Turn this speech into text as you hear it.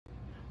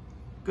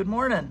Good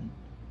morning.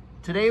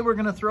 Today we're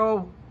gonna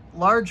throw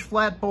large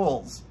flat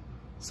bowls.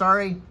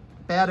 Sorry,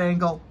 bad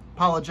angle,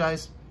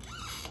 apologize.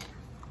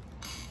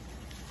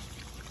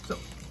 So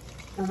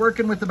we're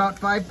working with about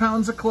 5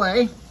 pounds of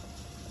clay.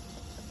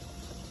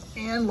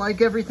 And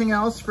like everything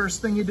else,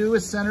 first thing you do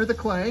is center the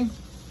clay.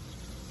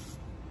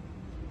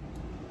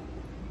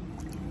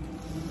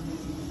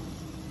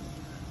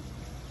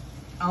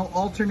 I'll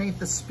alternate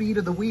the speed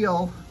of the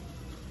wheel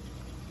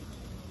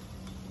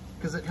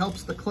because it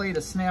helps the clay to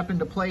snap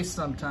into place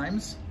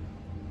sometimes.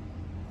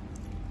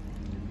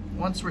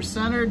 Once we're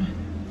centered,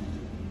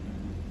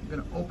 I'm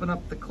going to open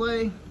up the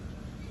clay.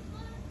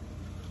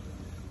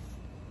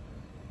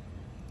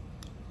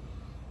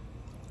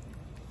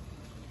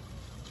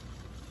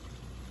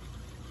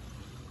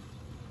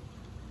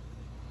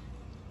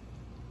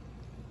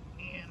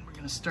 And we're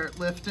going to start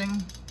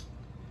lifting.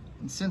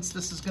 And since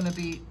this is going to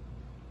be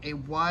a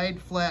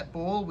wide flat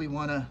bowl, we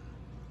want to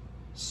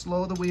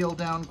slow the wheel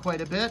down quite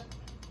a bit.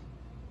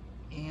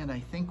 And I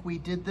think we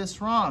did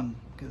this wrong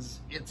because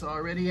it's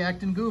already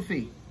acting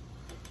goofy.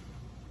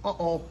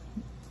 Uh-oh.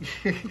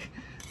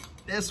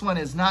 This one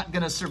is not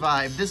going to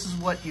survive. This is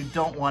what you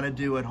don't want to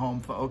do at home,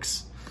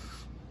 folks.